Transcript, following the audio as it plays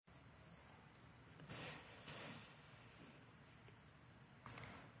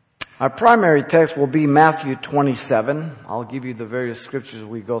Our primary text will be Matthew 27. I'll give you the various scriptures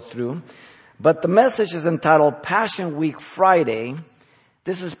we go through. But the message is entitled Passion Week Friday.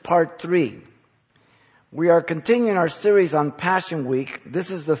 This is part 3. We are continuing our series on Passion Week.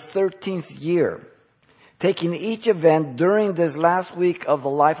 This is the 13th year, taking each event during this last week of the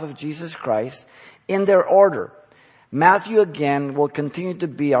life of Jesus Christ in their order. Matthew again will continue to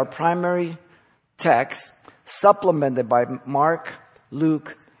be our primary text, supplemented by Mark,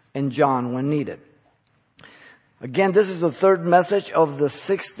 Luke, and John when needed. Again, this is the third message of the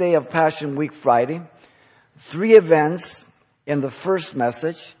 6th day of Passion Week Friday. 3 events in the first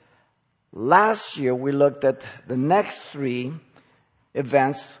message. Last year we looked at the next 3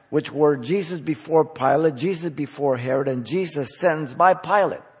 events, which were Jesus before Pilate, Jesus before Herod, and Jesus sentenced by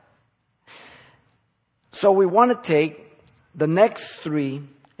Pilate. So we want to take the next 3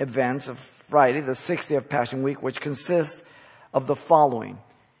 events of Friday, the 6th day of Passion Week, which consist of the following.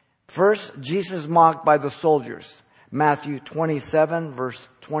 First, Jesus mocked by the soldiers. Matthew 27, verse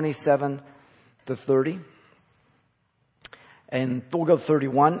 27 to 30. And we'll go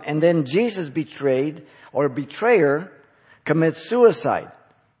 31. And then Jesus betrayer commits suicide.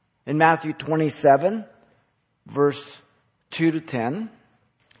 In Matthew 27, verse 2 to 10.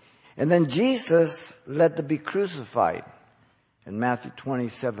 And then Jesus led to be crucified. In Matthew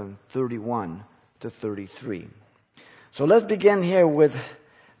 27, 31 to 33. So let's begin here with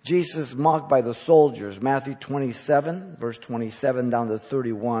Jesus mocked by the soldiers. Matthew 27, verse 27 down to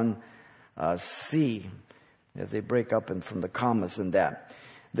 31, C, as they break up from the commas in that.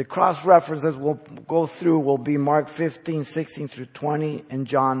 The cross references we'll go through will be Mark 15, 16 through 20, and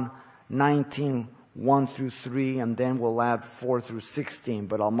John 19, 1 through 3, and then we'll add 4 through 16.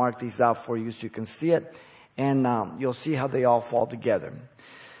 But I'll mark these out for you so you can see it, and you'll see how they all fall together.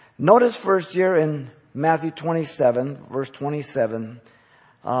 Notice first here in Matthew 27, verse 27,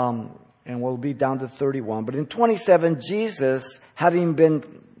 and we'll be down to 31. But in 27, Jesus, having been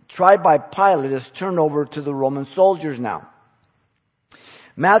tried by Pilate, is turned over to the Roman soldiers now.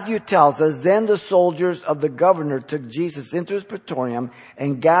 Matthew tells us, then the soldiers of the governor took Jesus into his praetorium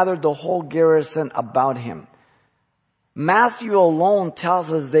and gathered the whole garrison about him. Matthew alone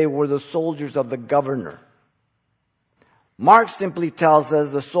tells us they were the soldiers of the governor. Mark simply tells us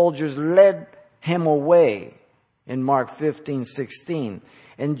the soldiers led him away in Mark 15, 16.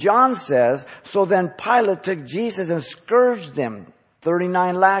 And John says, so then Pilate took Jesus and scourged him.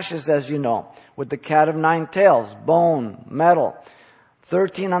 39 lashes, as you know, with the cat of 9 tails, bone, metal.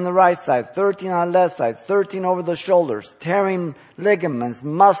 13 on the right side, 13 on the left side, 13 over the shoulders, tearing ligaments,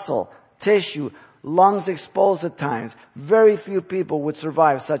 muscle, tissue, lungs exposed at times. Very few people would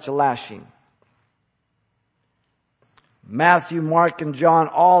survive such a lashing. Matthew, Mark, and John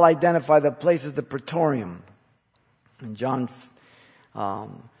all identify the place of the praetorium. In John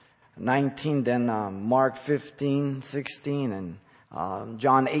 19, then Mark 15, 16, and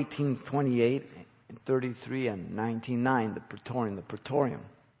John 18, 28, 33, and 19, 9, the praetorium.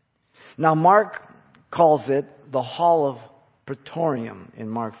 Now Mark calls it the Hall of Praetorium in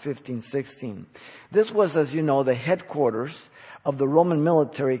Mark 15, 16. This was, as you know, the headquarters of the Roman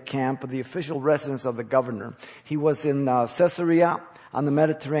military camp, of the official residence of the governor. He was in Caesarea on the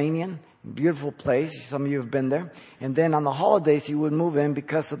Mediterranean. Beautiful place. Some of you have been there. And then on the holidays, he would move in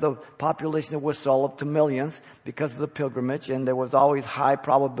because of the population that was swelled up to millions because of the pilgrimage. And there was always high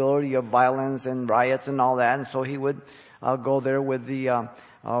probability of violence and riots and all that. And so he would go there with the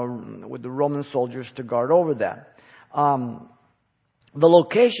Roman soldiers to guard over that. The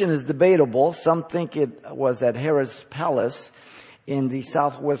location is debatable. Some think it was at Herod's palace in the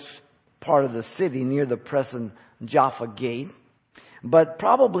southwest part of the city near the present Jaffa Gate. But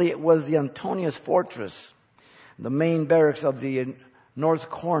probably it was the Antonius Fortress, the main barracks of the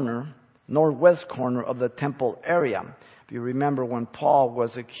northwest corner of the temple area. If you remember when Paul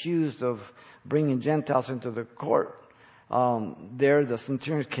was accused of bringing Gentiles into the court, there the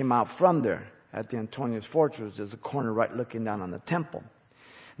centurions came out from there at the Antonius Fortress. There's a corner right looking down on the temple.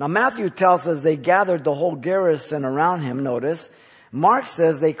 Now Matthew tells us they gathered the whole garrison around him, notice. Mark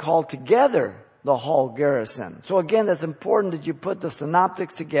says they called together the whole garrison. So again, that's important that you put the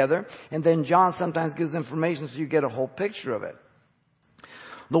synoptics together, and then John sometimes gives information so you get a whole picture of it.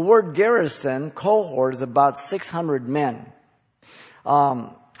 The word garrison, cohort, is about 600 men.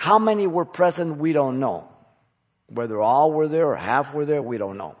 How many were present, we don't know. Whether all were there or half were there, we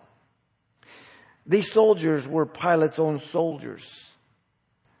don't know. These soldiers were Pilate's own soldiers,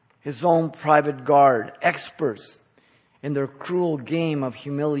 his own private guard, experts in their cruel game of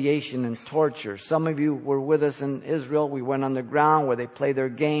humiliation and torture. Some of you were with us in Israel. We went underground where they play their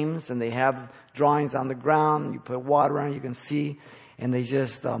games, and they have drawings on the ground. You put water on it, you can see. and they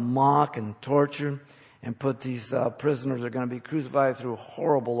just mock and torture and put these prisoners that are going to be crucified through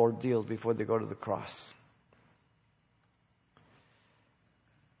horrible ordeals before they go to the cross.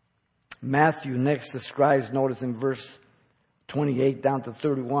 Matthew next describes, notice in verse 28 down to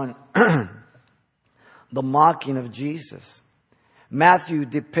 31, the mocking of Jesus. Matthew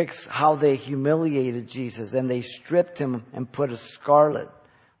depicts how they humiliated Jesus, and they stripped him and put a scarlet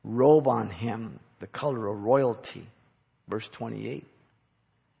robe on him, the color of royalty. Verse 28.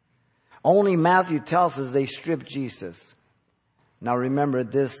 Only Matthew tells us they stripped Jesus. Now remember,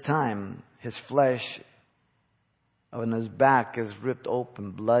 at this time, his flesh on his back is ripped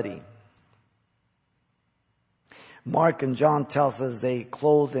open, bloody. Mark and John tells us they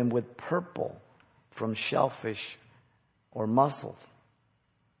clothed him with purple from shellfish or mussels.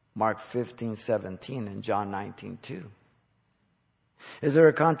 Mark 15:17 and John 19:2. Is there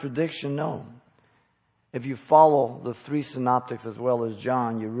a contradiction? No. If you follow the three synoptics as well as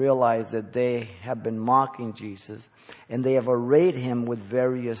John, you realize that they have been mocking Jesus and they have arrayed him with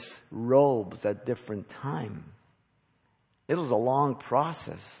various robes at different times. It was a long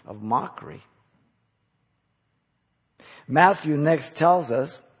process of mockery. Matthew next tells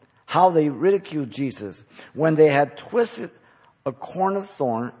us how they ridiculed Jesus. When they had twisted a crown of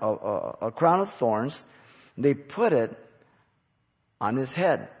thorns, they put it on his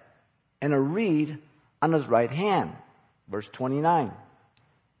head and a reed on his right hand. Verse 29.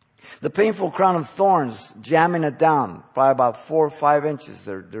 The painful crown of thorns, jamming it down by about 4 or 5 inches.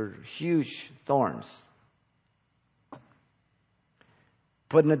 They're huge thorns.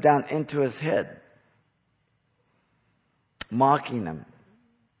 Putting it down into his head. Mocking him.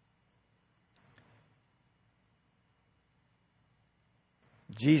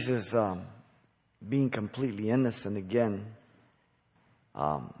 Jesus, being completely innocent again,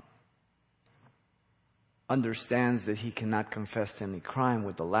 understands that he cannot confess any crime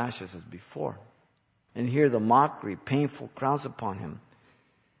with the lashes as before. And here the mockery, painful crowns upon him.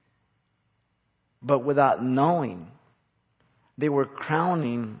 But without knowing, they were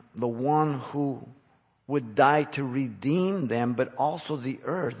crowning the one who would die to redeem them, but also the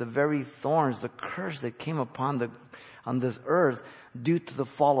earth, the very thorns, the curse that came upon on this earth due to the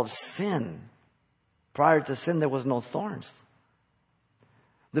fall of sin. Prior to sin, there was no thorns.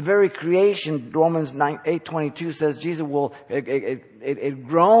 The very creation, Romans 8:22 says, Jesus will, it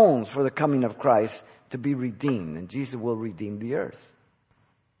groans for the coming of Christ to be redeemed, and Jesus will redeem the earth.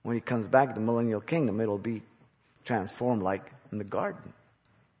 When he comes back, the millennial kingdom, it'll be transformed like in the garden.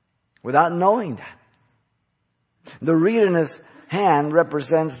 Without knowing that. The reed in his hand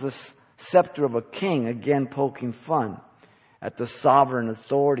represents the scepter of a king, again poking fun at the sovereign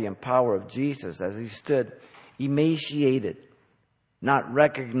authority and power of Jesus as he stood emaciated, not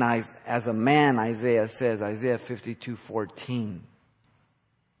recognized as a man, Isaiah says, Isaiah 52:14.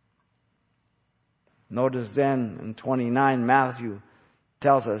 Notice then in 29, Matthew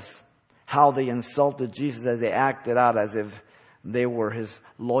tells us how they insulted Jesus as they acted out as if they were his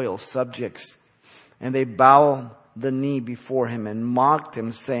loyal subjects. And they bowed the knee before him and mocked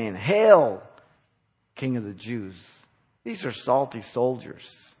him, saying, "Hail, King of the Jews." These are salty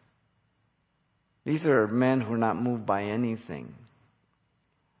soldiers. These are men who are not moved by anything.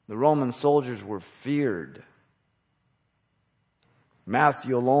 The Roman soldiers were feared.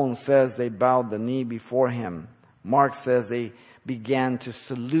 Matthew alone says they bowed the knee before him. Mark says they began to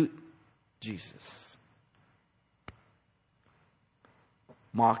salute Jesus,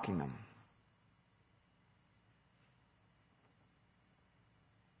 mocking him.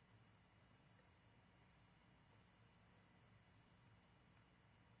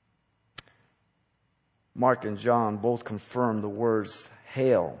 Mark and John both confirm the words,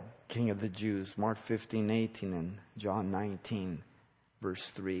 "Hail, King of the Jews," Mark 15:18 and John 19, verse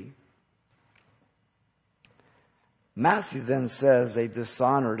 3. Matthew then says they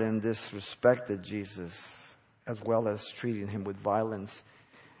dishonored and disrespected Jesus, as well as treating him with violence.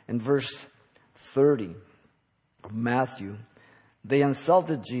 In verse 30 of Matthew, they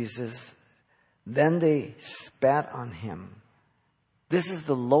insulted Jesus, then they spat on him. This is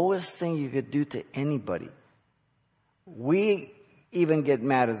the lowest thing you could do to anybody. We even get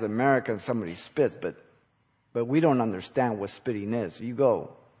mad as Americans, somebody spits, but we don't understand what spitting is. You're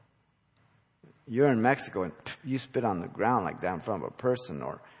in Mexico and you spit on the ground like that in front of a person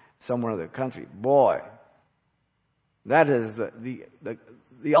or somewhere in the country. Boy, that is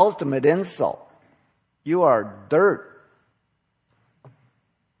the ultimate insult. You are dirt.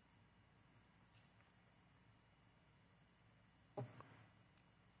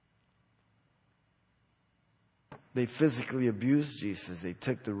 They physically abused Jesus. They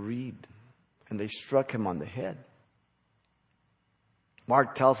took the reed and they struck him on the head.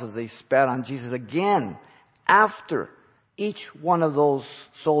 Mark tells us they spat on Jesus again after each one of those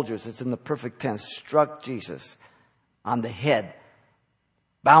soldiers, it's in the perfect tense, struck Jesus on the head,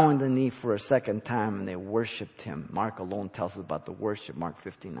 bowing the knee for a second time, and they worshiped him. Mark alone tells us about the worship, Mark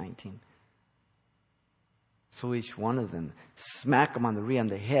 15:19. So each one of them, smack him on the rear on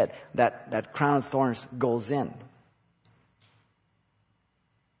the head. That crown of thorns goes in.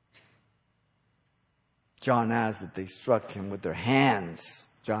 John adds that they struck him with their hands,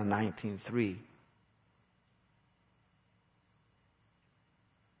 John 19:3.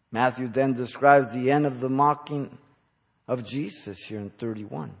 Matthew then describes the end of the mocking of Jesus here in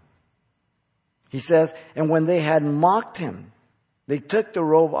 31. He says, and when they had mocked him, they took the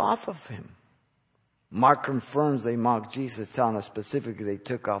robe off of him. Mark confirms they mocked Jesus, telling us specifically they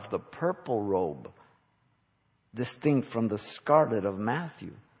took off the purple robe, distinct from the scarlet of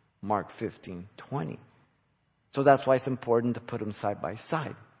Matthew, Mark 15:20. So that's why it's important to put them side by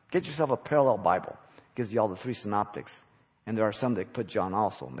side. Get yourself a parallel Bible. It gives you all the three synoptics. And there are some that put John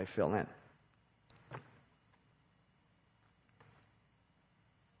also, and they fill in.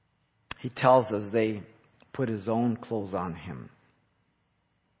 He tells us they put his own clothes on him,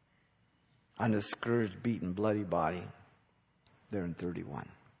 on his scourged, beaten, bloody body, there in 31.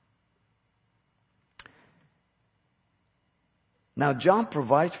 Now, John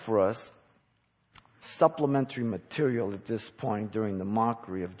provides for us supplementary material at this point during the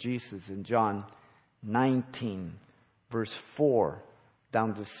mockery of Jesus in John 19, verse 4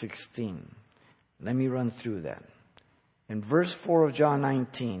 down to 16. Let me run through that. In verse 4 of John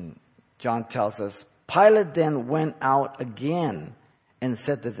 19, John tells us, Pilate then went out again and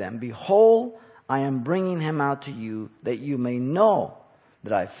said to them, behold, I am bringing him out to you that you may know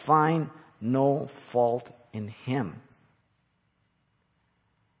that I find no fault in him.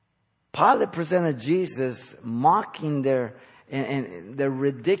 Pilate presented Jesus mocking their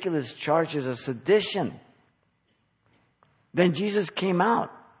ridiculous charges of sedition. Then Jesus came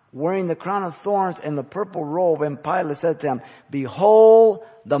out wearing the crown of thorns and the purple robe, and Pilate said to him, behold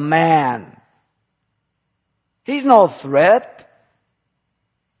the man. He's no threat.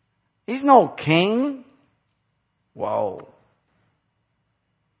 He's no king. Whoa.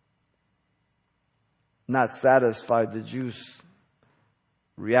 Not satisfied, the Jews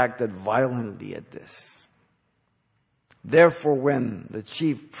reacted violently at this. Therefore, when the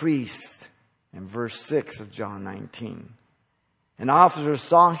chief priest, in verse 6 of John 19, and officers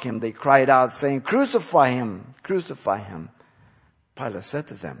saw him, they cried out, saying, crucify him, crucify him. Pilate said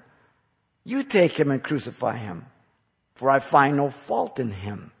to them, you take him and crucify him, for I find no fault in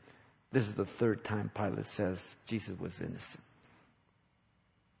him. This is the third time Pilate says Jesus was innocent.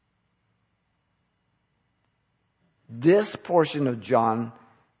 This portion of John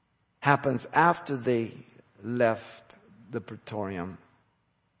happens after they left the praetorium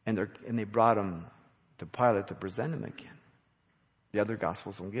and they brought him to Pilate to present him again. The other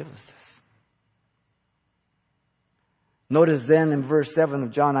Gospels don't give us this. Notice then in verse 7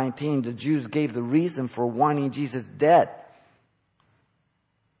 of John 19, the Jews gave the reason for wanting Jesus dead.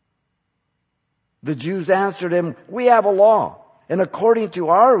 The Jews answered him, we have a law. And according to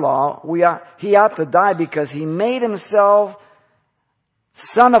our law, he ought to die because he made himself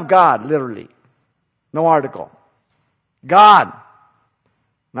Son of God, literally. No article. God.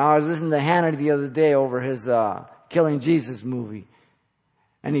 Now I was listening to Hannity the other day over his Killing Jesus movie.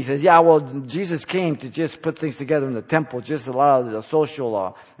 And he says, yeah, well, Jesus came to just put things together in the temple, just a lot of the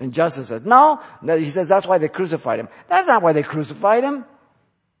social injustice. No, he says that's why they crucified him. That's not why they crucified him.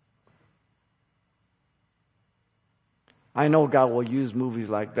 I know God will use movies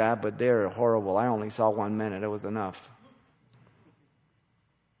like that, but they're horrible. I only saw 1 minute. It was enough.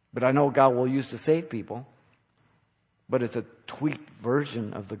 But I know God will use to save people. But it's a tweaked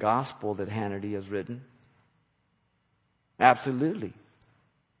version of the gospel that Hannity has written. Absolutely.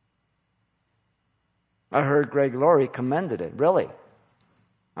 I heard Greg Laurie commended it. Really?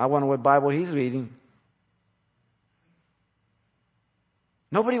 I wonder what Bible he's reading.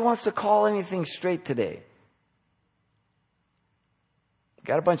 Nobody wants to call anything straight today.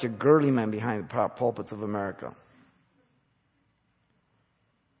 Got a bunch of girly men behind the pulpits of America.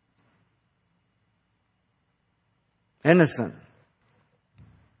 Innocent.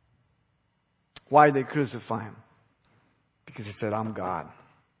 Why did they crucify him? Because he said, I'm God.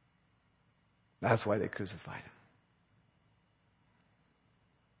 That's why they crucified him.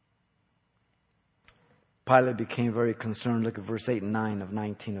 Pilate became very concerned. Look at verse 8 and 9 of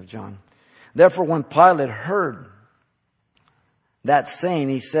 19 of John. Therefore, when Pilate heard that saying,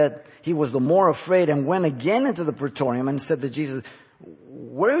 he said he was the more afraid and went again into the praetorium and said to Jesus,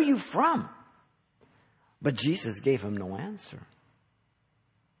 where are you from? But Jesus gave him no answer.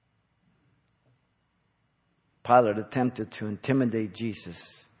 Pilate attempted to intimidate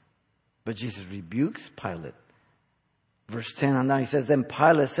Jesus. But Jesus rebukes Pilate. Verse 10 on down, he says, Then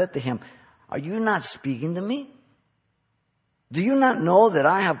Pilate said to him, Are you not speaking to me? Do you not know that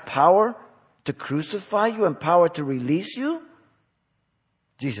I have power to crucify you and power to release you?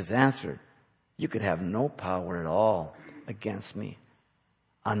 Jesus answered, You could have no power at all against me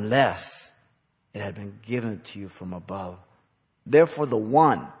unless it had been given to you from above. Therefore the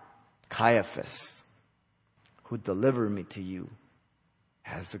one, Caiaphas, who delivered me to you,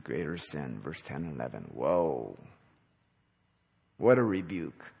 has the greater sin. Verse 10 and 11. Whoa. What a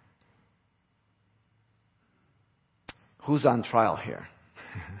rebuke. Who's on trial here?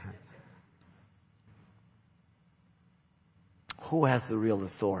 Who has the real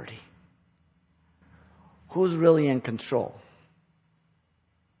authority? Who's really in control?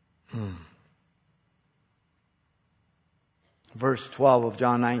 Verse 12 of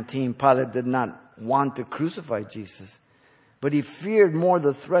John 19, Pilate did not want to crucify Jesus, but he feared more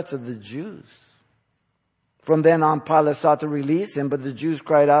the threats of the Jews. From then on, Pilate sought to release him, but the Jews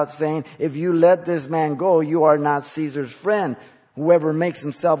cried out, saying, If you let this man go, you are not Caesar's friend. Whoever makes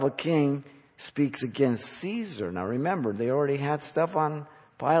himself a king speaks against Caesar. Now remember, they already had stuff on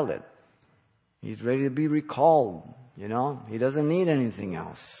Pilate. He's ready to be recalled. You know, he doesn't need anything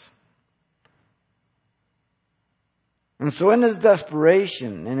else. And so in his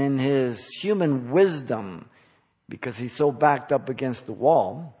desperation and in his human wisdom, because he's so backed up against the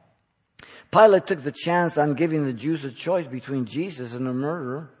wall, Pilate took the chance on giving the Jews a choice between Jesus and the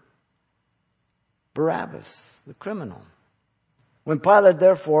murderer, Barabbas, the criminal. When Pilate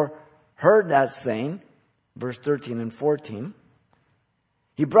therefore heard that saying, verse 13 and 14,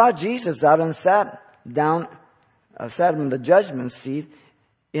 he brought Jesus out and sat him in the judgment seat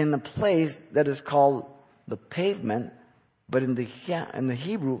in the place that is called the Pavement, but in the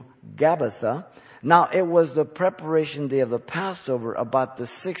Hebrew, Gabbatha. Now it was the preparation day of the Passover, about the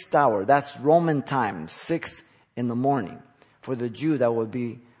 6th hour. That's Roman time, 6 in the morning. For the Jew, that would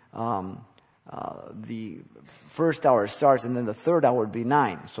be the first hour starts, and then the third hour would be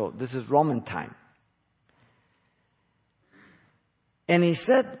 9. So this is Roman time. And he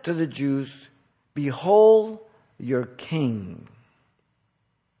said to the Jews, Behold your king.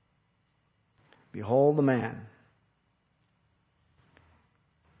 Behold the man.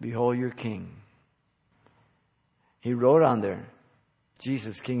 Behold your king. He wrote on there,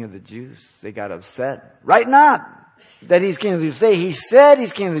 Jesus, King of the Jews. They got upset. Right not that he's King of the Jews. Say, he said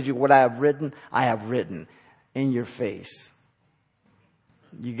he's King of the Jews. What I have written in your face.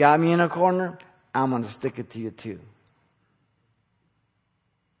 You got me in a corner, I'm going to stick it to you too.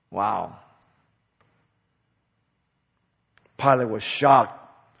 Wow. Pilate was shocked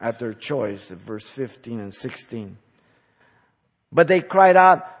at their choice at verse 15 and 16. But they cried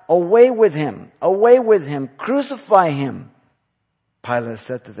out, Away with him! Away with him! Crucify him! Pilate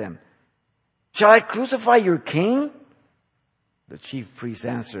said to them, Shall I crucify your king? The chief priests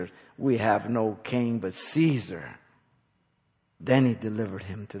answered, We have no king but Caesar. Then he delivered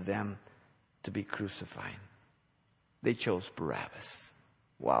him to them to be crucified. They chose Barabbas.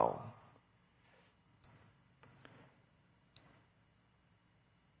 Wow.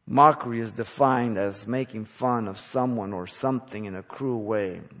 Mockery is defined as making fun of someone or something in a cruel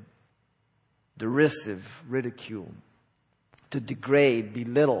way. Derisive, ridicule. To degrade,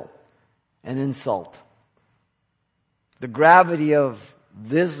 belittle, and insult. The gravity of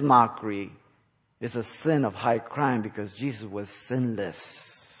this mockery is a sin of high crime because Jesus was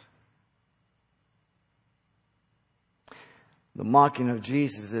sinless. The mocking of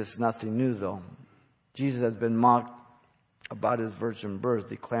Jesus is nothing new though. Jesus has been mocked about his virgin birth,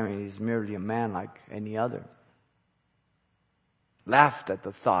 declaring he's merely a man like any other. Laughed at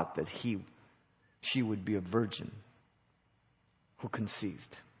the thought that she would be a virgin who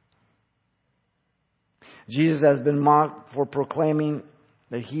conceived. Jesus has been mocked for proclaiming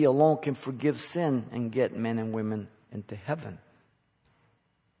that he alone can forgive sin and get men and women into heaven.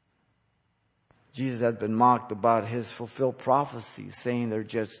 Jesus has been mocked about his fulfilled prophecies, saying they're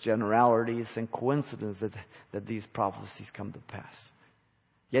just generalities and coincidences that these prophecies come to pass.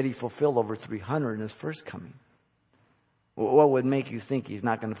 Yet he fulfilled over 300 in his first coming. What would make you think he's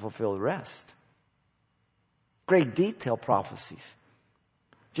not going to fulfill the rest? Great detail prophecies.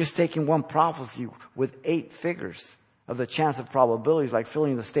 Just taking one prophecy with 8 figures of the chance of probabilities, like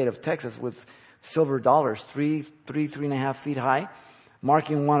filling the state of Texas with silver dollars, 3.5 feet high,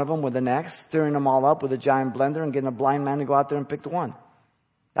 marking one of them with an X, stirring them all up with a giant blender, and getting a blind man to go out there and pick the one.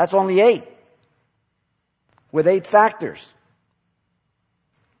 That's only 8. With 8 factors.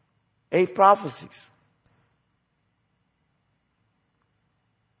 8 prophecies.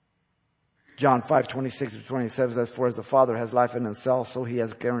 John 5:26-27 says, "For as the Father has life in himself, so he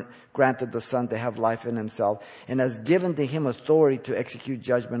has granted the Son to have life in himself, and has given to him authority to execute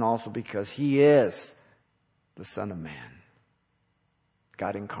judgment also, because he is the Son of Man."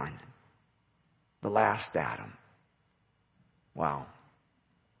 God incarnate. The last Adam. Wow.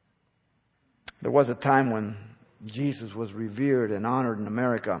 There was a time when Jesus was revered and honored in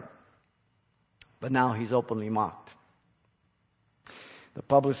America, but now he's openly mocked. The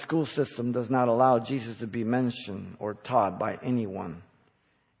public school system does not allow Jesus to be mentioned or taught by anyone,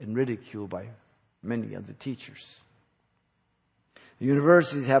 and ridiculed by many of the teachers. The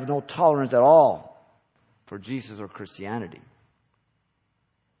universities have no tolerance at all for Jesus or Christianity.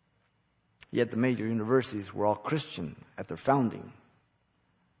 Yet the major universities were all Christian at their founding,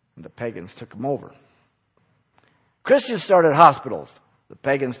 and the pagans took them over. Christians started hospitals. The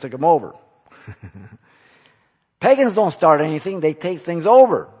pagans took them over. Pagans don't start anything, they take things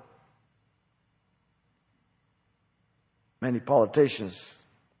over. Many politicians,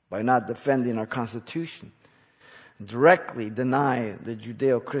 by not defending our Constitution, directly deny the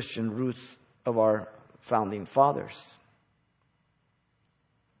Judeo-Christian roots of our founding fathers.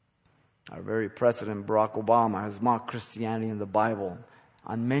 Our very President Barack Obama has mocked Christianity and the Bible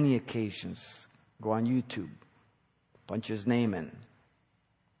on many occasions. Go on YouTube, punch his name in.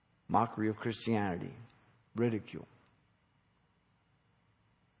 Mockery of Christianity. Ridicule.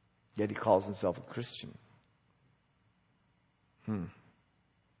 Yet he calls himself a Christian.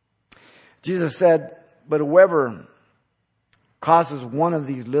 Jesus said, "But whoever causes one of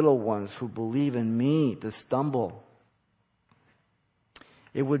these little ones who believe in me to stumble,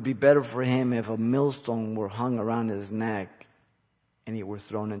 it would be better for him if a millstone were hung around his neck and he were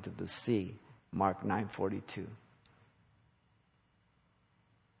thrown into the sea." Mark 9:42.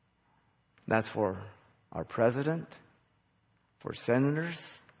 That's for our president, for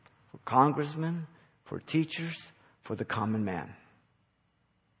senators, for congressmen, for teachers, for the common man.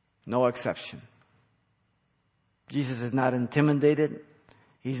 No exception. Jesus is not intimidated,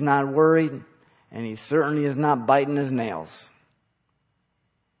 he's not worried, and he certainly is not biting his nails.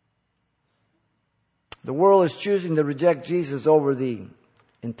 The world is choosing to reject Jesus over the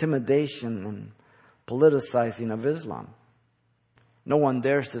intimidation and politicizing of Islam. No one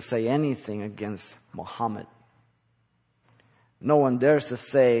dares to say anything against Muhammad. No one dares to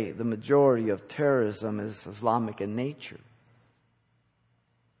say the majority of terrorism is Islamic in nature.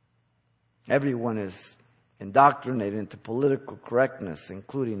 Everyone is indoctrinated into political correctness,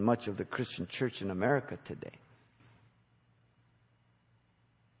 including much of the Christian church in America today.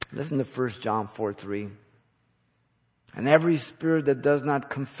 Listen to 1 John 4:3. "And every spirit that does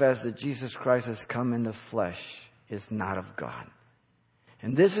not confess that Jesus Christ has come in the flesh is not of God.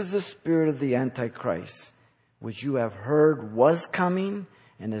 And this is the spirit of the Antichrist, which you have heard was coming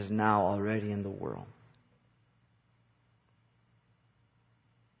and is now already in the world."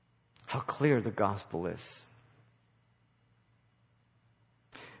 How clear the gospel is.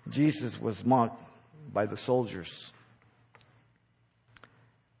 Jesus was mocked by the soldiers.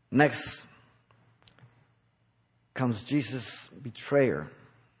 Next comes Jesus' betrayer,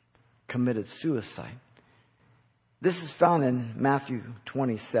 committed suicide. This is found in Matthew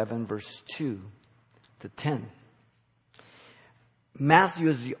 27, verse 2 to 10. Matthew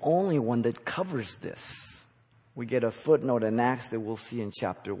is the only one that covers this. We get a footnote in Acts that we'll see in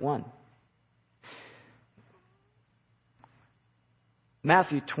chapter 1.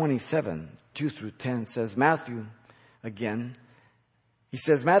 Matthew 27, 2 through 10 says, Matthew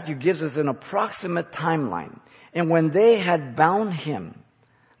gives us an approximate timeline. "And when they had bound him,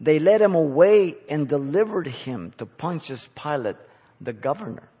 they led him away and delivered him to Pontius Pilate, the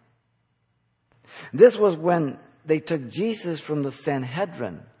governor." This was when they took Jesus from the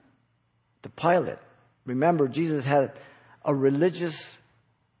Sanhedrin to Pilate. Remember, Jesus had a religious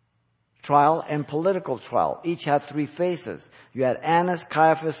trial and political trial. Each had three phases. You had Annas,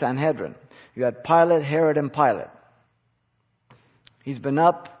 Caiaphas, Sanhedrin. You had Pilate, Herod, and Pilate. He's been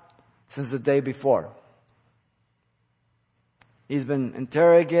up since the day before. He's been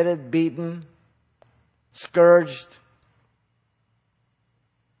interrogated, beaten, scourged.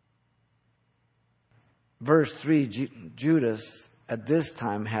 Verse 3, Judas at this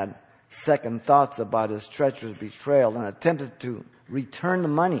time had second thoughts about his treacherous betrayal and attempted to return the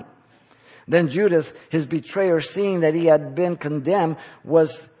money. Then Judas, his betrayer, seeing that he had been condemned,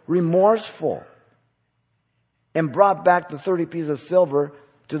 was remorseful and brought back the 30 pieces of silver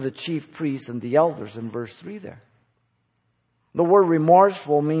to the chief priests and the elders in verse 3 there. The word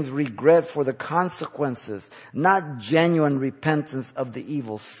remorseful means regret for the consequences, not genuine repentance of the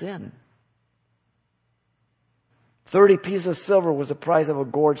evil sin. 30 pieces of silver was the price of a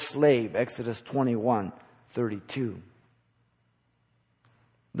gorged slave. Exodus 21:32.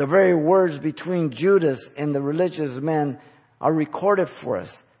 The very words between Judas and the religious men are recorded for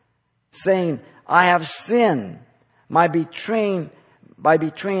us, saying, I have sinned by betraying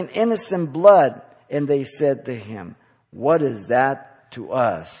innocent blood. And they said to him, what is that to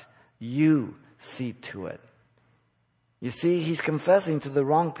us? You see to it. You see, he's confessing to the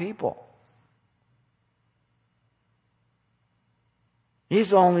wrong people.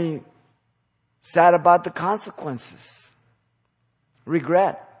 He's only sad about the consequences.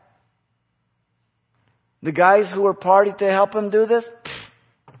 Regret. The guys who were party to help him do this,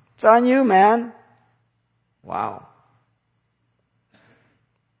 it's on you, man. Wow.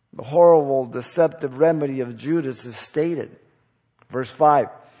 The horrible, deceptive remedy of Judas is stated. Verse 5.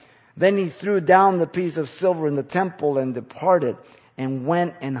 Then he threw down the piece of silver in the temple and departed and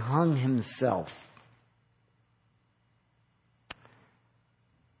went and hung himself.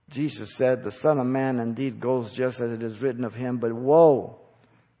 Jesus said, the Son of Man indeed goes just as it is written of him, but woe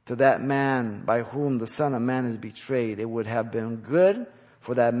to that man by whom the Son of Man is betrayed. It would have been good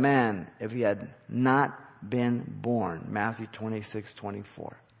for that man if he had not been born. Matthew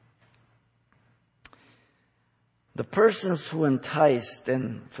 26:24. The persons who enticed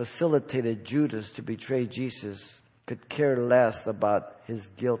and facilitated Judas to betray Jesus could care less about his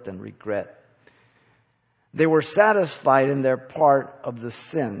guilt and regret. They were satisfied in their part of the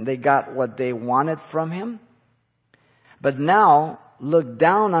sin. They got what they wanted from him, but now looked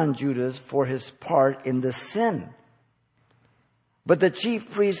down on Judas for his part in the sin. But the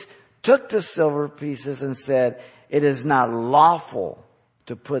chief priests took the silver pieces and said, it is not lawful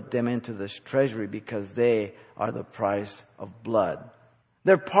to put them into this treasury because they are the price of blood.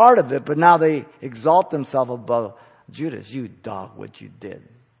 They're part of it, but now they exalt themselves above Judas. You dog, what you did.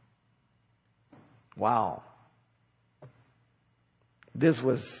 Wow. This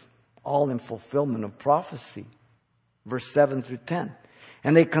was all in fulfillment of prophecy. Verse 7 through 10.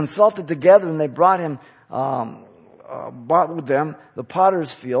 And they consulted together and they brought with them the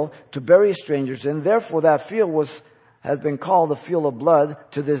potter's field to bury strangers in. Therefore that field has been called the field of blood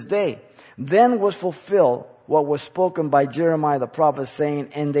to this day. Then was fulfilled what was spoken by Jeremiah the prophet, saying,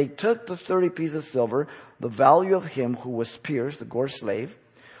 and they took the 30 pieces of silver, the value of him who was pierced, the gorged slave,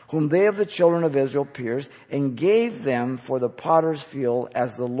 whom they of the children of Israel pierced, and gave them for the potter's field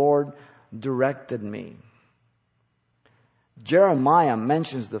as the Lord directed me. Jeremiah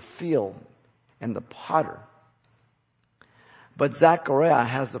mentions the field and the potter. But Zechariah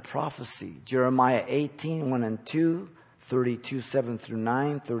has the prophecy. Jeremiah 18:1 and 2, 32:7 through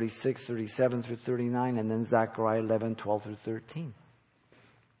 9, 36:37 through 39, and then Zechariah 11:12 through 13.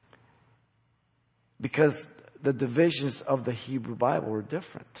 Because the divisions of the Hebrew Bible were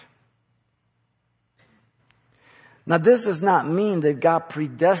different. Now, this does not mean that God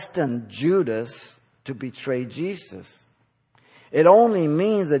predestined Judas to betray Jesus. It only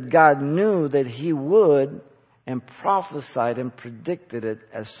means that God knew that he would and prophesied and predicted it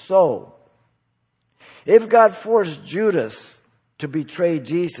as so. If God forced Judas to betray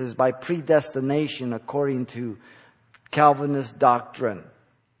Jesus by predestination according to Calvinist doctrine,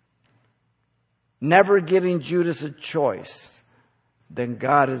 never giving Judas a choice, then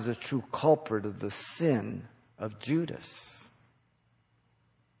God is the true culprit of the sin of Judas.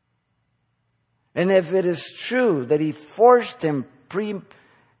 And if it is true that he forced him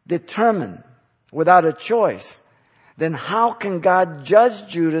predetermined without a choice, then how can God judge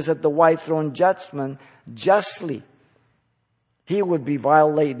Judas at the white throne judgment justly? He would be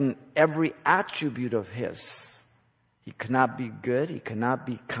violating every attribute of his. He cannot be good, he cannot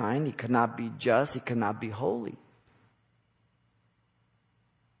be kind, he cannot be just, he cannot be holy.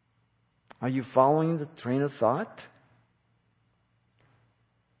 Are you following the train of thought?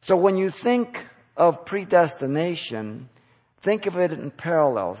 So when you think of predestination, think of it in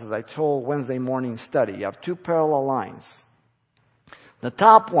parallels, as I told Wednesday morning study. You have two parallel lines. The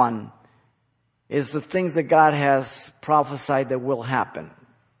top one is the things that God has prophesied that will happen.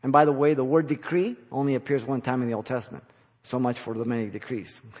 And by the way, the word decree only appears one time in the Old Testament. So much for the many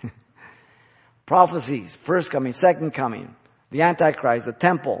decrees. Prophecies, first coming, second coming, the Antichrist, the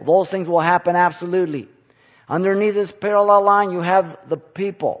temple. Those things will happen absolutely. Underneath this parallel line, you have the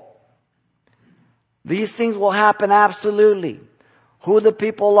people. These things will happen absolutely. Who the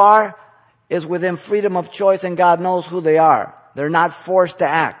people are is within freedom of choice, and God knows who they are. They're not forced to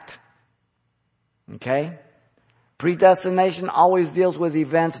act. Okay? Predestination always deals with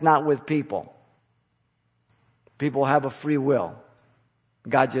events, not with people. People have a free will.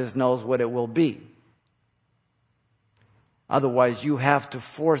 God just knows what it will be. Otherwise, you have to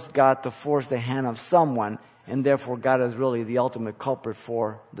force God to force the hand of someone, and therefore God is really the ultimate culprit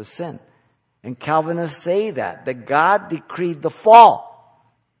for the sin. And Calvinists say that God decreed the fall.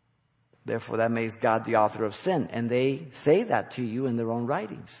 Therefore, that makes God the author of sin. And they say that to you in their own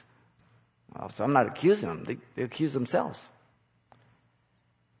writings. Well, so I'm not accusing them. They accuse themselves.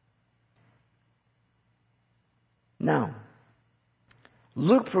 Now,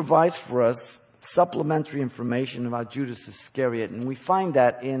 Luke provides for us supplementary information about Judas Iscariot, and we find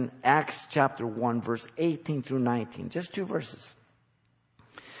that in Acts chapter 1, verse 18 through 19. Just 2 verses.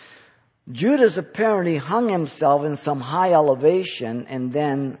 Judas apparently hung himself in some high elevation, and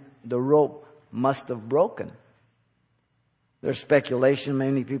then the rope must have broken. There's speculation.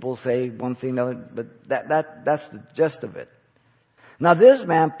 Many people say one thing, but that's the gist of it. Now this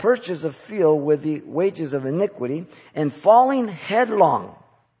man purchased a field with the wages of iniquity, and falling headlong,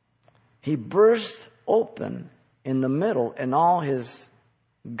 he burst open in the middle, and all his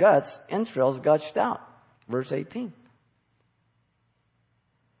entrails gushed out. Verse 18.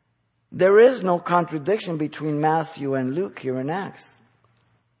 There is no contradiction between Matthew and Luke here in Acts,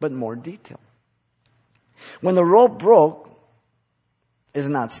 but more detail. When the rope broke is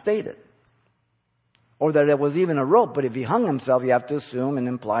not stated, or that there was even a rope, but if he hung himself, you have to assume and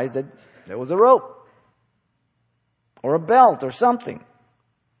implies that there was a rope, or a belt, or something.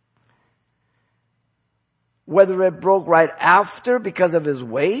 Whether it broke right after because of his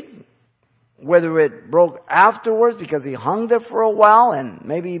weight, whether it broke afterwards because he hung there for a while and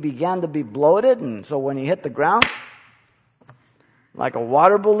maybe he began to be bloated, and so when he hit the ground, like a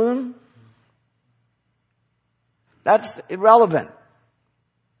water balloon, that's irrelevant.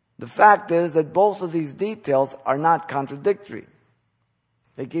 The fact is that both of these details are not contradictory.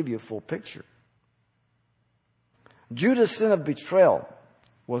 They give you a full picture. Judas' sin of betrayal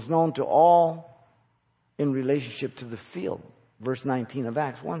was known to all in relationship to the field. Verse 19 of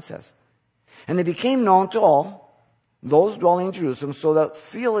Acts 1 says, and it became known to all those dwelling in Jerusalem, so that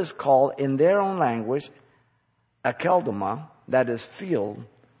field is called in their own language Akeldama, that is, field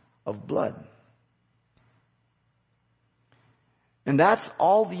of blood. And that's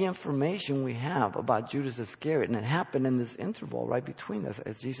all the information we have about Judas Iscariot. And it happened in this interval right between us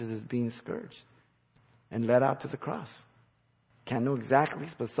as Jesus is being scourged and led out to the cross. Can't know exactly,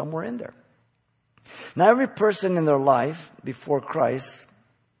 but somewhere in there. Now, every person in their life before Christ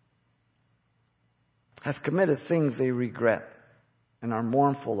has committed things they regret and are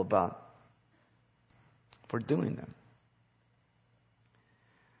mournful about for doing them.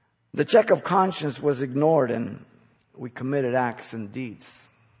 The check of conscience was ignored and we committed acts and deeds.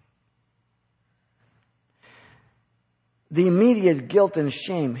 The immediate guilt and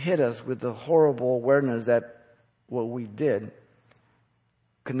shame hit us with the horrible awareness that what we did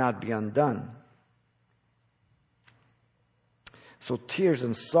could not be undone. So tears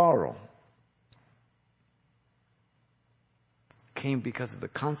and sorrow came because of the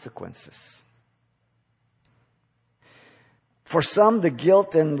consequences. For some, the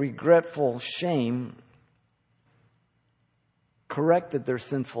guilt and regretful shame corrected their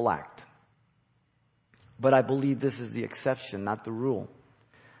sinful act. But I believe this is the exception, not the rule.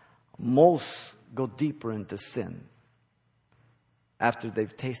 Most go deeper into sin after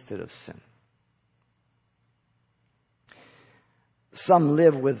they've tasted of sin. Some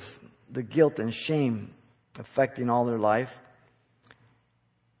live with the guilt and shame affecting all their life,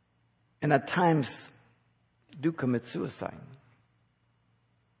 and at times do commit suicide.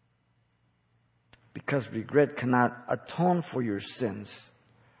 Because regret cannot atone for your sins.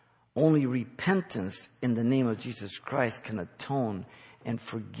 Only repentance in the name of Jesus Christ can atone and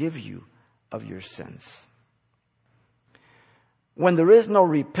forgive you of your sins. When there is no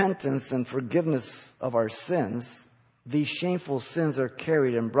repentance and forgiveness of our sins, these shameful sins are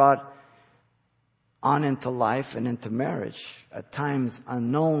carried and brought on into life and into marriage, at times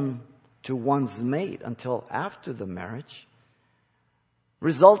unknown to one's mate until after the marriage,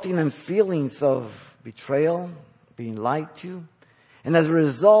 resulting in feelings of betrayal, being lied to, and as a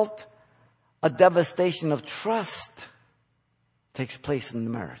result, a devastation of trust takes place in the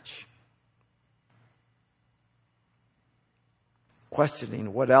marriage.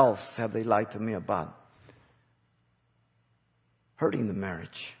 Questioning, what else have they lied to me about? Hurting the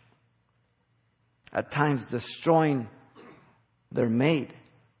marriage. At times destroying their mate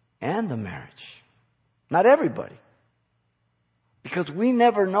and the marriage. Not everybody. Because we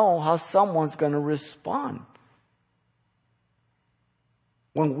never know how someone's going to respond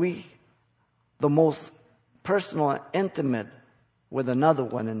when we, the most personal and intimate with another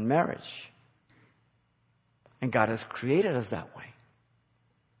one in marriage. And God has created us that way.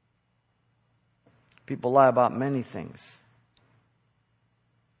 People lie about many things.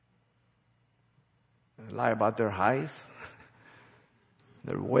 They lie about their height,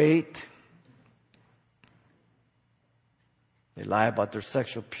 their weight. They lie about their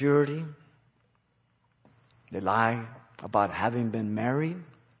sexual purity. They lie about having been married.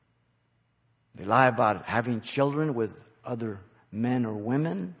 They lie about having children with other men or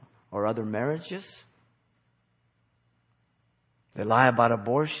women or other marriages. They lie about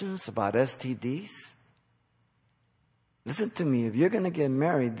abortions, about STDs. Listen to me, if you're going to get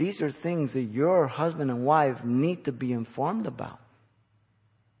married, these are things that your husband and wife need to be informed about.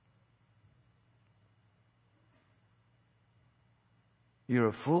 You're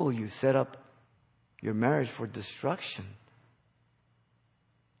a fool. You set up your marriage for destruction.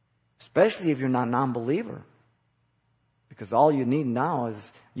 Especially if you're not a non-believer. Because all you need now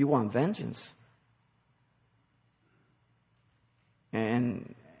is you want vengeance.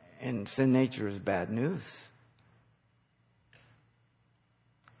 And sin nature is bad news.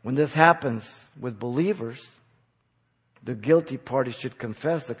 When this happens with believers, the guilty party should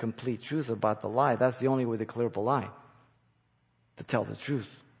confess the complete truth about the lie. That's the only way to clear up a lie. To tell the truth.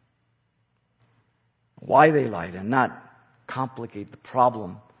 Why they lied and not complicate the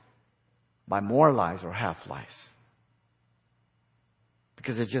problem by more lies or half lies.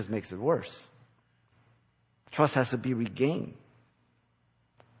 Because it just makes it worse. Trust has to be regained.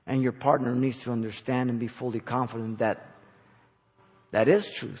 And your partner needs to understand and be fully confident that that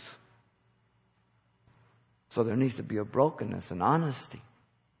is truth. So there needs to be a brokenness and honesty.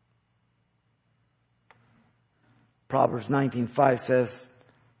 Proverbs 19:5 says,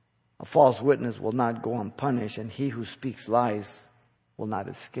 a false witness will not go unpunished, and he who speaks lies will not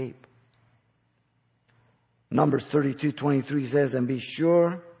escape. Numbers 32:23 says, and be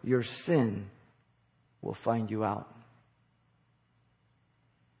sure your sin will find you out.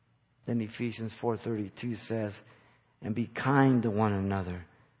 Then Ephesians 4:32 says, and be kind to one another,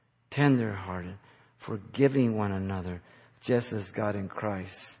 tender-hearted, forgiving one another, just as God in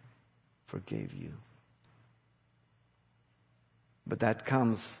Christ forgave you. But that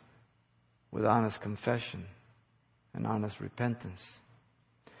comes with honest confession and honest repentance.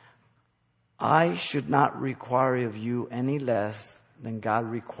 I should not require of you any less than God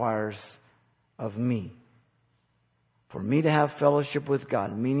requires of me. For me to have fellowship with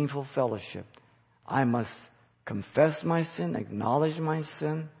God, meaningful fellowship, I must confess my sin, acknowledge my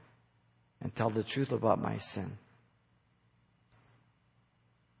sin, and tell the truth about my sin.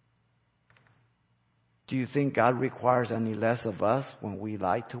 Do you think God requires any less of us when we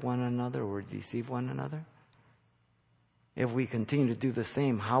lie to one another or deceive one another? If we continue to do the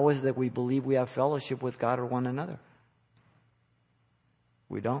same, how is it that we believe we have fellowship with God or one another?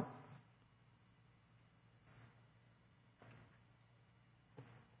 We don't.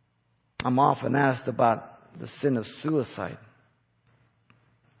 I'm often asked about the sin of suicide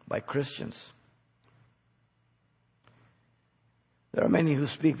by Christians. There are many who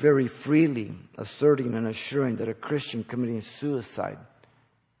speak very freely, asserting and assuring that a Christian committing suicide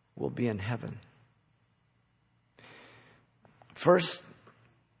will be in heaven. First,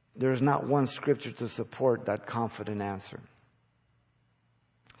 there is not one scripture to support that confident answer.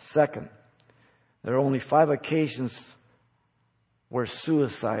 Second, there are only 5 occasions where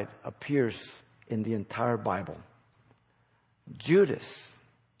suicide appears in the entire Bible. Judas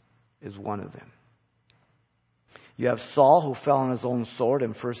is one of them. You have Saul, who fell on his own sword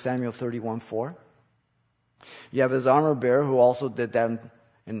in 1 Samuel 31:4. You have his armor bearer, who also did that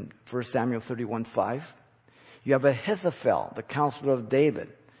in 1 Samuel 31:5. You have Ahithophel, the counselor of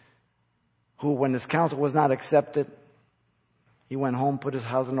David, who, when his counsel was not accepted, he went home, put his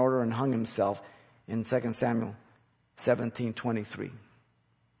house in order, and hung himself in 2 Samuel 17:23.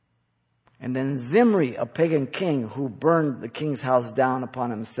 And then Zimri, a pagan king, who burned the king's house down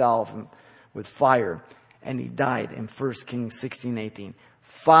upon himself with fire, and he died in 1 Kings 16:18.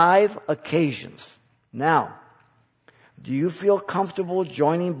 5 occasions. Now, do you feel comfortable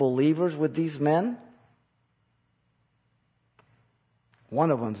joining believers with these men? One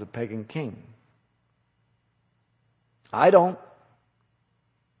of them's a pagan king. I don't.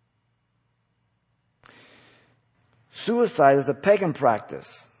 Suicide is a pagan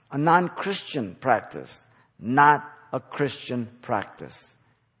practice, a non-Christian practice, not a Christian practice.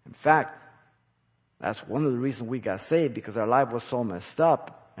 In fact, that's one of the reasons we got saved, because our life was so messed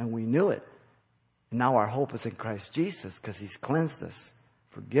up and we knew it. And now our hope is in Christ Jesus because He's cleansed us,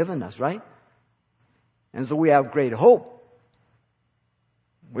 forgiven us, right? And so we have great hope.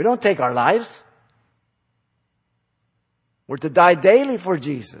 We don't take our lives. We're to die daily for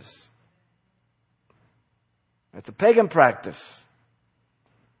Jesus. It's a pagan practice.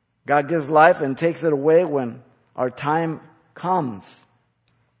 God gives life and takes it away when our time comes.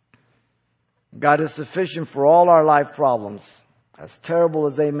 God is sufficient for all our life problems, as terrible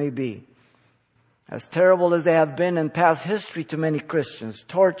as they may be, as terrible as they have been in past history to many Christians,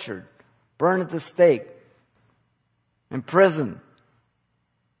 tortured, burned at the stake, in prison.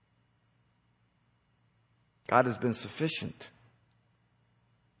 God has been sufficient.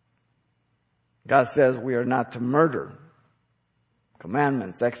 God says we are not to murder.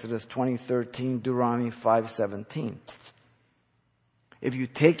 Commandments, Exodus 20:13, Deuteronomy 5:17. If you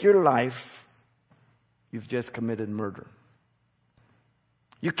take your life, you've just committed murder.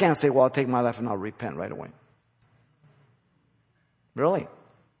 You can't say, well, I'll take my life and I'll repent right away. Really?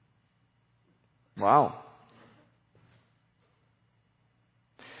 Wow.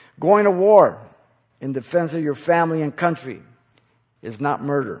 Going to war in defense of your family and country is not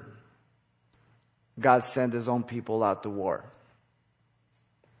murder. God sent His own people out to war.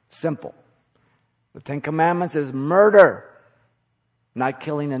 Simple. The Ten Commandments is murder, not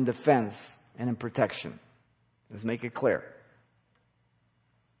killing in defense and in protection. Let's make it clear.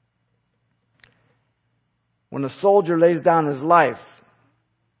 When a soldier lays down his life,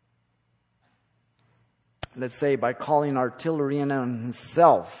 let's say by calling artillery in on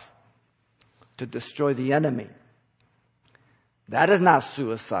himself to destroy the enemy, that is not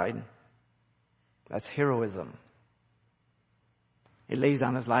suicide. That's heroism. He lays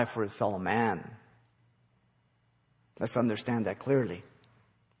down his life for his fellow man. Let's understand that clearly.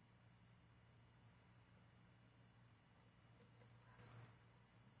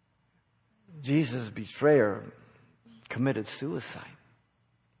 Jesus' betrayer committed suicide.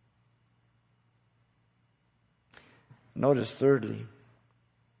 Notice thirdly,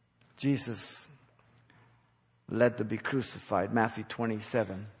 Jesus led to be crucified. Matthew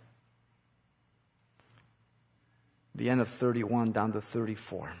 27. The end of 31 down to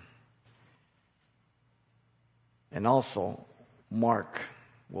 34. And also, Mark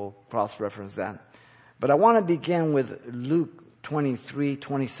will cross-reference that. But I want to begin with Luke 23,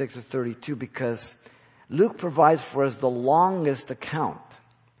 26 to 32, because Luke provides for us the longest account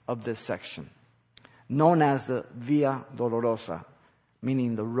of this section, known as the Via Dolorosa,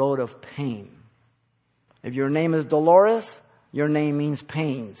 meaning the road of pain. If your name is Dolores, your name means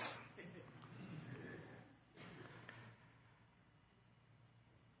pains.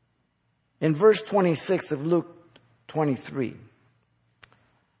 In verse 26 of Luke 23,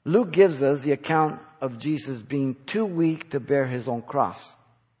 Luke gives us the account of Jesus being too weak to bear His own cross.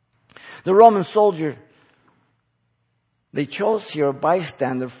 The Roman soldier, they chose here a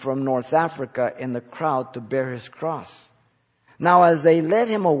bystander from North Africa in the crowd to bear His cross. Now as they led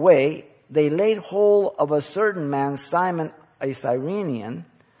Him away, they laid hold of a certain man, Simon, a Cyrenian,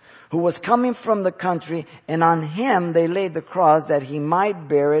 who was coming from the country, and on him they laid the cross that he might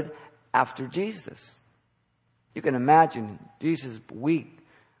bear it after Jesus. You can imagine Jesus weak,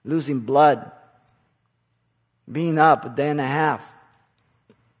 losing blood, being up a day and a half,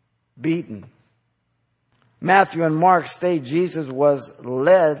 beaten. Matthew and Mark state Jesus was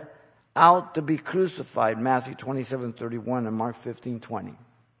led out to be crucified, Matthew 27:31 and Mark 15:20.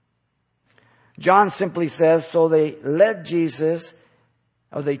 John simply says, so they led Jesus,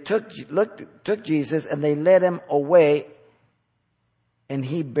 or they took Jesus and they led Him away, and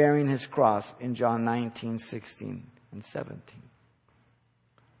He bearing His cross in John 19:16 and 17.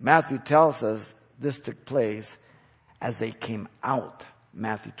 Matthew tells us this took place as they came out,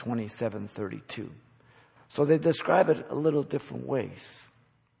 Matthew 27:32. So they describe it a little different ways.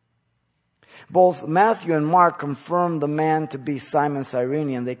 Both Matthew and Mark confirm the man to be Simon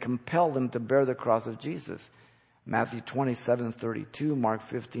Cyrenian. They compelled him to bear the cross of Jesus. Matthew 27:32, Mark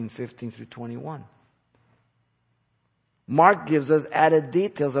 15:15 through 21. Mark gives us added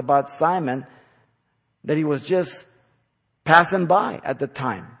details about Simon, that he was just passing by at the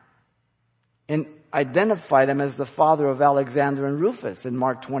time, and identified him as the father of Alexander and Rufus in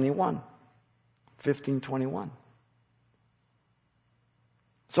Mark 15:21.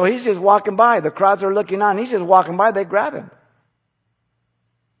 So he's just walking by. The crowds are looking on. He's just walking by. They grab him.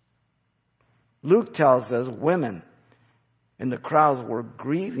 Luke tells us women in the crowds were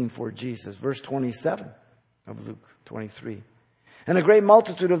grieving for Jesus. Verse 27 of Luke 23. And a great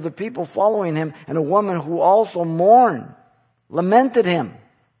multitude of the people following Him, and a woman who also mourned, lamented Him.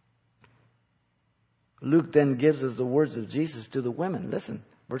 Luke then gives us the words of Jesus to the women. Listen,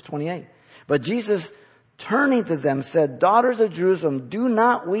 verse 28. But Jesus, turning to them, said, daughters of Jerusalem, do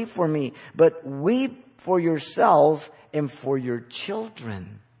not weep for me, but weep for yourselves and for your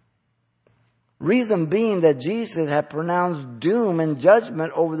children. Reason being that Jesus had pronounced doom and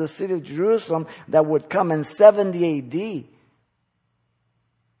judgment over the city of Jerusalem that would come in 70 AD.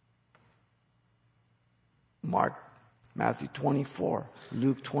 Mark Matthew 24,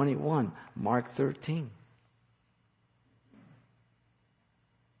 Luke 21, Mark 13.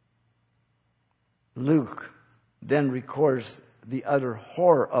 Luke then records the utter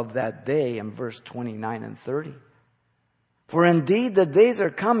horror of that day in verse 29 and 30. For indeed the days are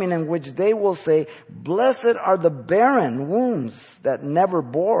coming in which they will say, blessed are the barren wombs that never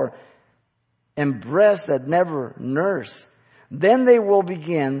bore, and breasts that never nursed. Then they will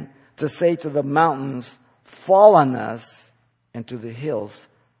begin to say to the mountains, fall on us, and to the hills,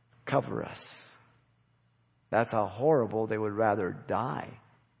 cover us. That's how horrible they would rather die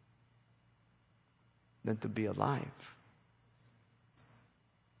than to be alive.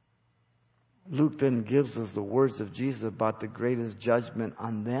 Luke then gives us the words of Jesus about the greatest judgment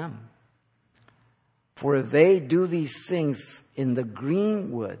on them. For if they do these things in the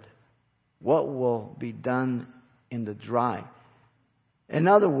green wood, what will be done in the dry? In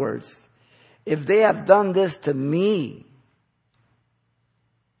other words, if they have done this to me,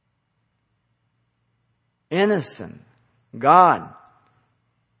 innocent God,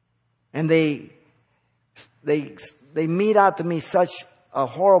 and they mete out to me such a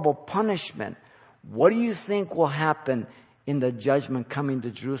horrible punishment, what do you think will happen in the judgment coming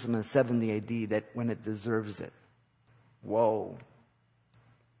to Jerusalem in 70 AD that when it deserves it? Whoa.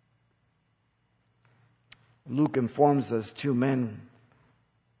 Luke informs us 2 men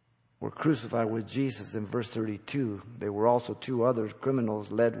were crucified with Jesus in verse 32. There were also 2 other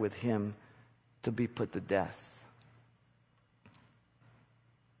criminals led with him to be put to death.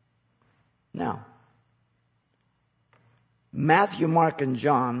 Now, Matthew, Mark, and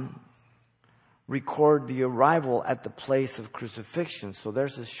John record the arrival at the place of crucifixion, so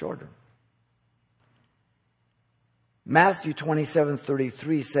theirs is shorter. Matthew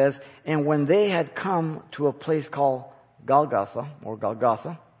 27:33 says, and when they had come to a place called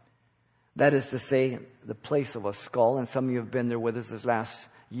Golgotha, that is to say, the place of a skull, and some of you have been there with us this last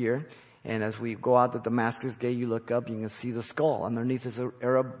year, and as we go out the Damascus Gate, you look up, you can see the skull. Underneath is an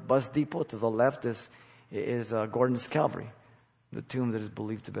Arab bus depot. To the left is Gordon's Calvary, the tomb that is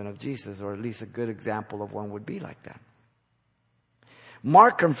believed to have been of Jesus, or at least a good example of one would be like that.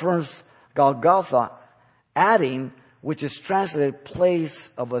 Mark confirms Golgotha, adding, which is translated place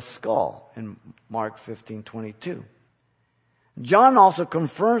of a skull in Mark 15:22. John also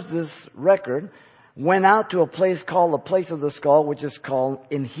confirms this record, went out to a place called the place of the skull, which is called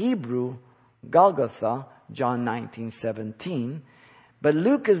in Hebrew Golgotha, John 19:17. But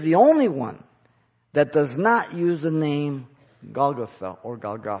Luke is the only one that does not use the name Golgotha or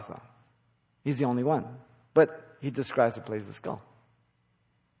Golgotha. He's the only one. But he describes the place of the skull.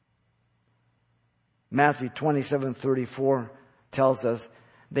 Matthew 27:34 tells us,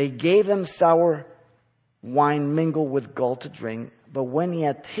 they gave him sour wine mingled with gall to drink, but when he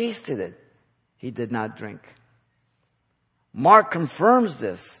had tasted it, he did not drink. Mark confirms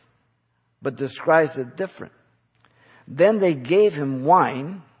this, but describes it different. Then they gave him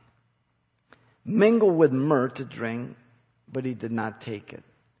wine mingled with myrrh to drink, but he did not take it.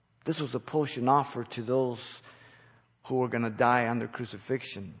 This was a potion offered to those who were going to die under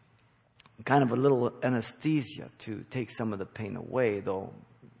crucifixion. Kind of a little anesthesia to take some of the pain away, though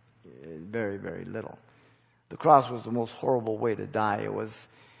very, very little. The cross was the most horrible way to die. It was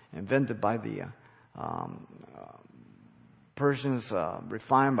invented by the Persians,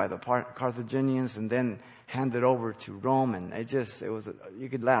 refined by the Carthaginians, and then handed over to Rome. And you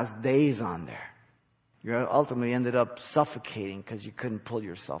could last days on there. You ultimately ended up suffocating because you couldn't pull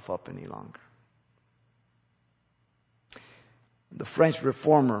yourself up any longer. The French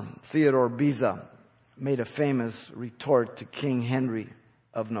reformer Theodore Beza made a famous retort to King Henry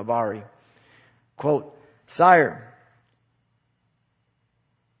of Navarre. Quote, Sire,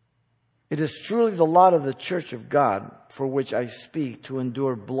 it is truly the lot of the Church of God, for which I speak, to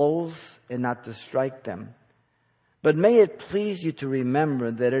endure blows and not to strike them. But may it please you to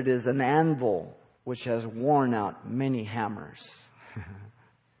remember that it is an anvil which has worn out many hammers.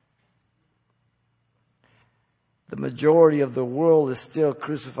 The majority of the world is still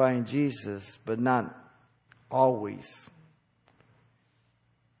crucifying Jesus, but not always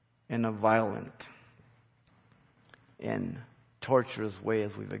in a violent and torturous way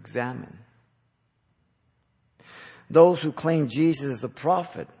as we've examined. Those who claim Jesus is a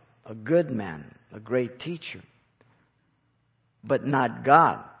prophet, a good man, a great teacher, but not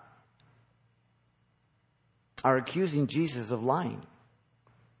God, are accusing Jesus of lying.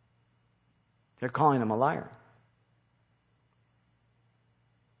 They're calling him a liar.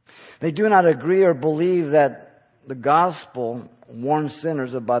 They do not agree or believe that the gospel warns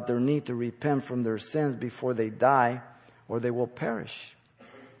sinners about their need to repent from their sins before they die, or they will perish.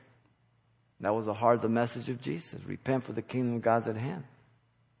 That was the heart of the message of Jesus. Repent, for the kingdom of God's at hand.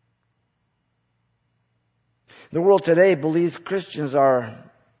 The world today believes Christians are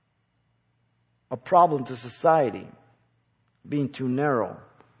a problem to society, being too narrow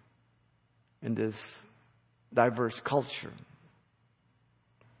in this diverse culture.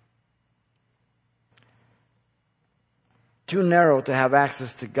 Too narrow to have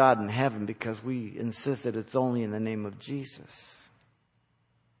access to God in heaven because we insist that it's only in the name of Jesus.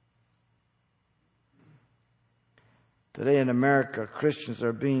 Today in America, Christians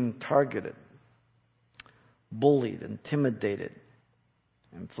are being targeted, bullied, intimidated,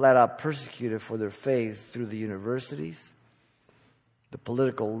 and flat out persecuted for their faith through the universities, the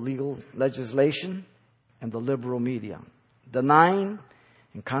political legal legislation, and the liberal media, denying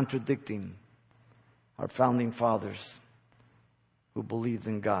and contradicting our founding fathers who believed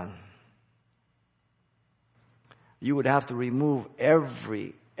in God. You would have to remove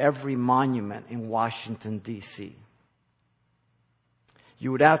every monument in Washington, D.C.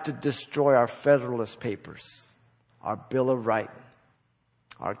 You would have to destroy our Federalist Papers, our Bill of Rights,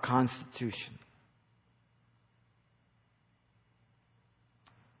 our Constitution.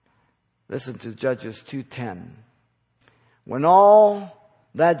 Listen to Judges 2:10. When all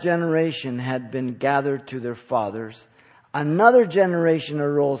that generation had been gathered to their fathers, another generation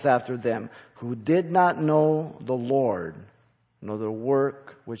arose after them who did not know the Lord, nor the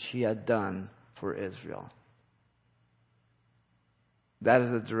work which he had done for Israel. That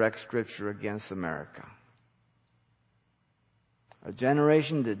is a direct scripture against America. A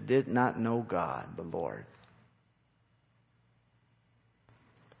generation that did not know God, the Lord.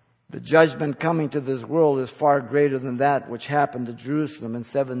 The judgment coming to this world is far greater than that which happened to Jerusalem in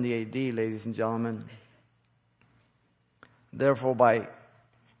 70 AD, ladies and gentlemen. Therefore, by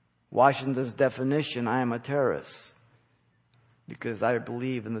Washington's definition, I am a terrorist because I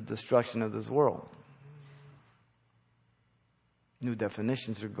believe in the destruction of this world. New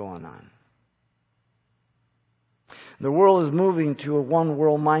definitions are going on. The world is moving to a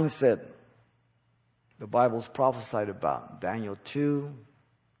one-world mindset. The Bible's prophesied about. Daniel 2,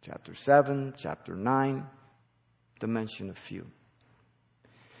 chapter 7, chapter 9, to mention a few.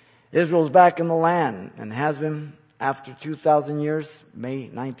 Israel's back in the land and has been after 2,000 years, May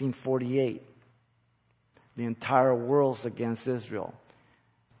 1948. The entire world's against Israel,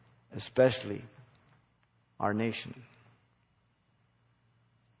 especially our nation.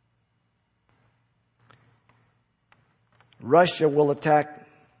 Russia will attack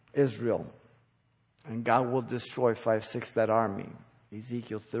Israel, and God will destroy 5/6 that army.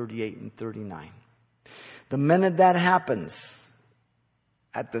 Ezekiel 38 and 39. The minute that happens,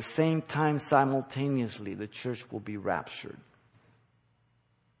 at the same time, simultaneously, the church will be raptured.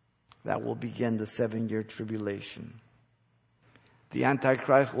 That will begin the 7-year tribulation. The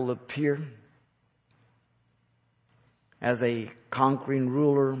Antichrist will appear as a conquering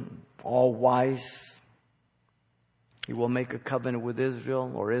ruler, all wise. He will make a covenant with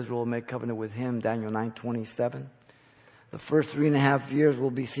Israel, or Israel will make a covenant with him, Daniel 9:27. The first 3.5 years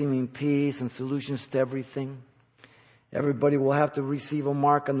will be seeming peace and solutions to everything. Everybody will have to receive a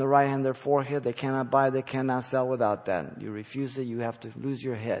mark on the right hand of their forehead. They cannot buy, they cannot sell without that. You refuse it, you have to lose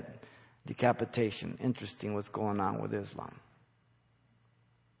your head. Decapitation. Interesting what's going on with Islam.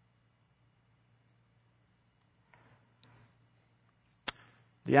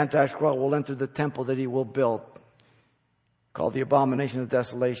 The Antichrist will enter the temple that he will build, called the abomination of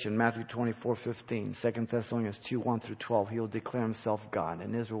desolation, Matthew 24:15, 2 Thessalonians 2:1-12. He will declare himself God,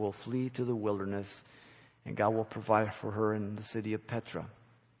 and Israel will flee to the wilderness, and God will provide for her in the city of Petra,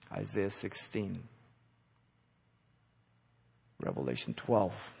 Isaiah 16. Revelation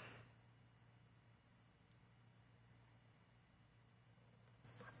 12.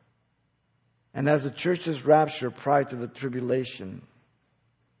 And as the church is raptured prior to the tribulation,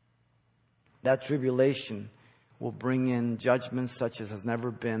 that tribulation will bring in judgments such as has never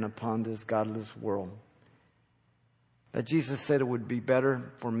been upon this godless world. That Jesus said it would be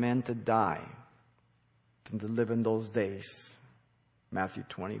better for men to die than to live in those days. Matthew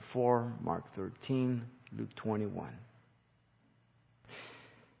 24, Mark 13, Luke 21.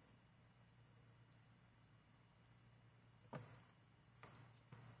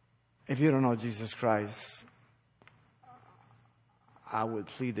 If you don't know Jesus Christ, I would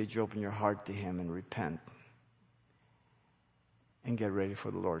plead that you open your heart to him and repent and get ready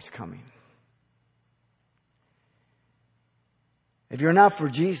for the Lord's coming. If you're not for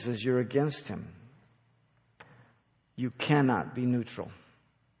Jesus, you're against him. You cannot be neutral.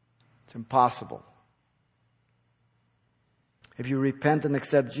 It's impossible. If you repent and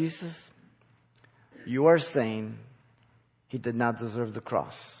accept Jesus, you are saying he did not deserve the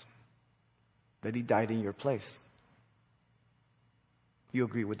cross. that he died in your place. You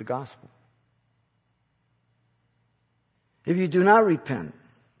agree with the gospel. If you do not repent,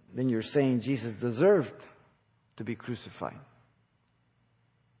 then you're saying Jesus deserved to be crucified.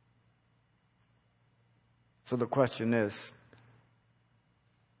 So the question is,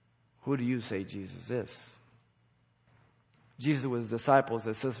 who do you say Jesus is? Jesus was disciples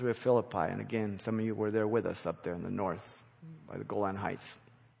at Caesarea Philippi, and again, some of you were there with us up there in the north by the Golan Heights.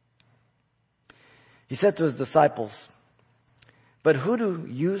 He said to his disciples, "But who do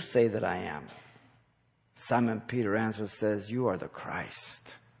you say that I am?" Simon Peter answers, says, "You are the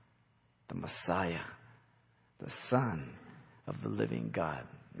Christ, the Messiah, the Son of the living God."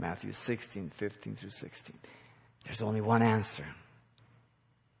 Matthew 16:15-16. There's only one answer.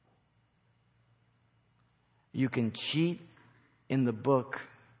 You can cheat in the book,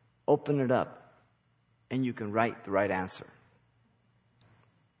 open it up, and you can write the right answer.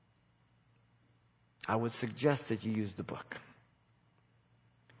 I would suggest that you use the book,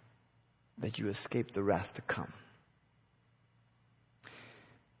 that you escape the wrath to come.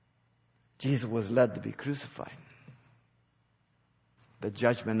 Jesus was led to be crucified. The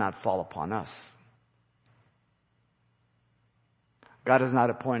judgment not fall upon us. God has not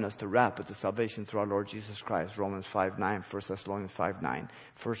appointed us to wrath, but to salvation through our Lord Jesus Christ. Romans 5:9, 1 Thessalonians 5:9.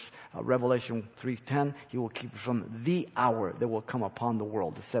 Revelation 3:10, he will keep us from the hour that will come upon the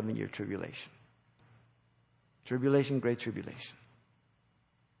world, the 7-year tribulation. Tribulation, great tribulation.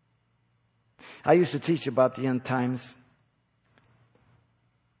 I used to teach about the end times.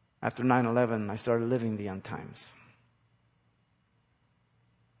 After 9/11, I started living the end times.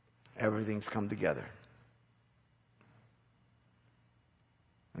 Everything's come together.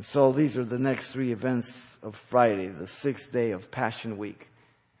 And so these are the next 3 events of Friday, the 6th day of Passion Week.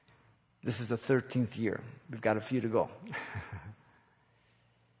 This is the 13th year. We've got a few to go.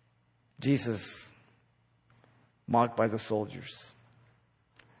 Jesus mocked by the soldiers.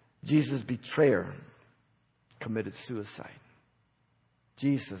 Jesus' betrayer committed suicide.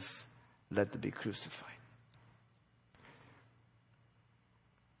 Jesus led to be crucified.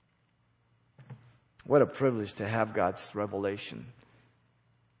 What a privilege to have God's revelation,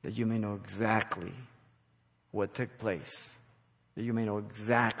 that you may know exactly what took place, that you may know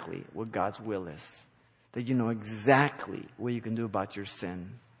exactly what God's will is, that you know exactly what you can do about your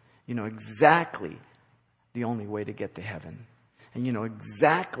sin. You know exactly the only way to get to heaven. And you know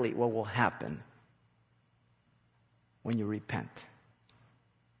exactly what will happen when you repent,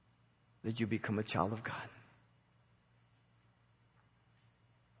 that you become a child of God.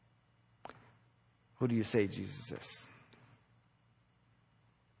 Who do you say Jesus is?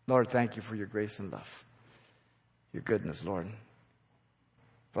 Lord, thank you for your grace and love, your goodness, Lord.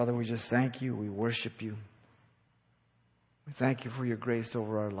 Father, we just thank you. We worship you. We thank you for your grace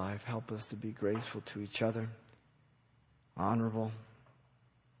over our life. Help us to be graceful to each other, honorable.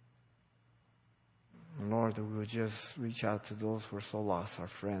 And Lord, that we would just reach out to those who are so lost, our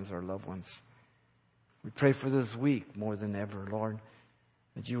friends, our loved ones. We pray for this week more than ever, Lord,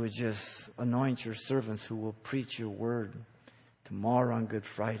 that you would just anoint your servants who will preach your word tomorrow on Good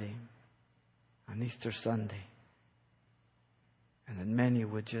Friday, on Easter Sunday. And that many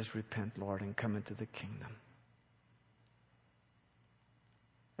would just repent, Lord, and come into the kingdom.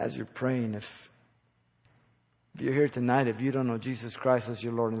 As you're praying, if you're here tonight, if you don't know Jesus Christ as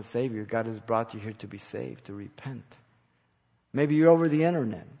your Lord and Savior, God has brought you here to be saved, to repent. Maybe you're over the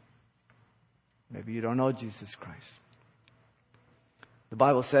internet. Maybe you don't know Jesus Christ. The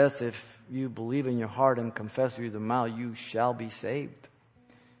Bible says if you believe in your heart and confess with your mouth, you shall be saved.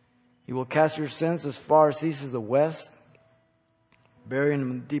 He will cast your sins as far as east as the west, bury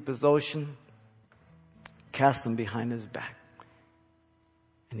them in the deepest ocean, cast them behind his back,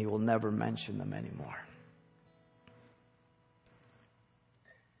 and he will never mention them anymore.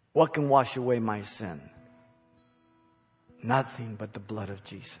 What can wash away my sin? Nothing but the blood of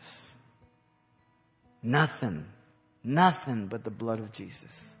Jesus. Nothing but the blood of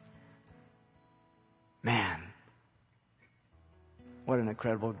Jesus. Man, what an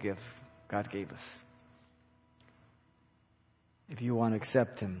incredible gift God gave us. If you want to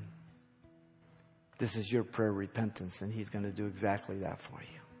accept him, this is your prayer of repentance, and he's going to do exactly that for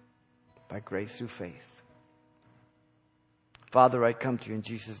you, by grace through faith. Father, I come to you in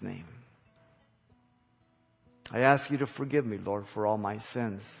Jesus' name. I ask you to forgive me, Lord, for all my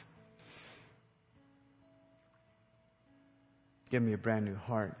sins. Give me a brand new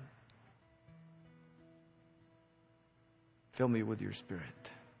heart. Fill me with your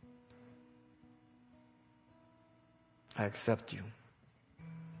Spirit. I accept you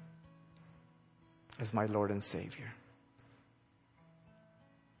as my Lord and Savior.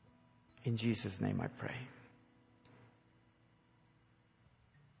 In Jesus' name I pray.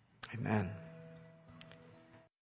 Amen.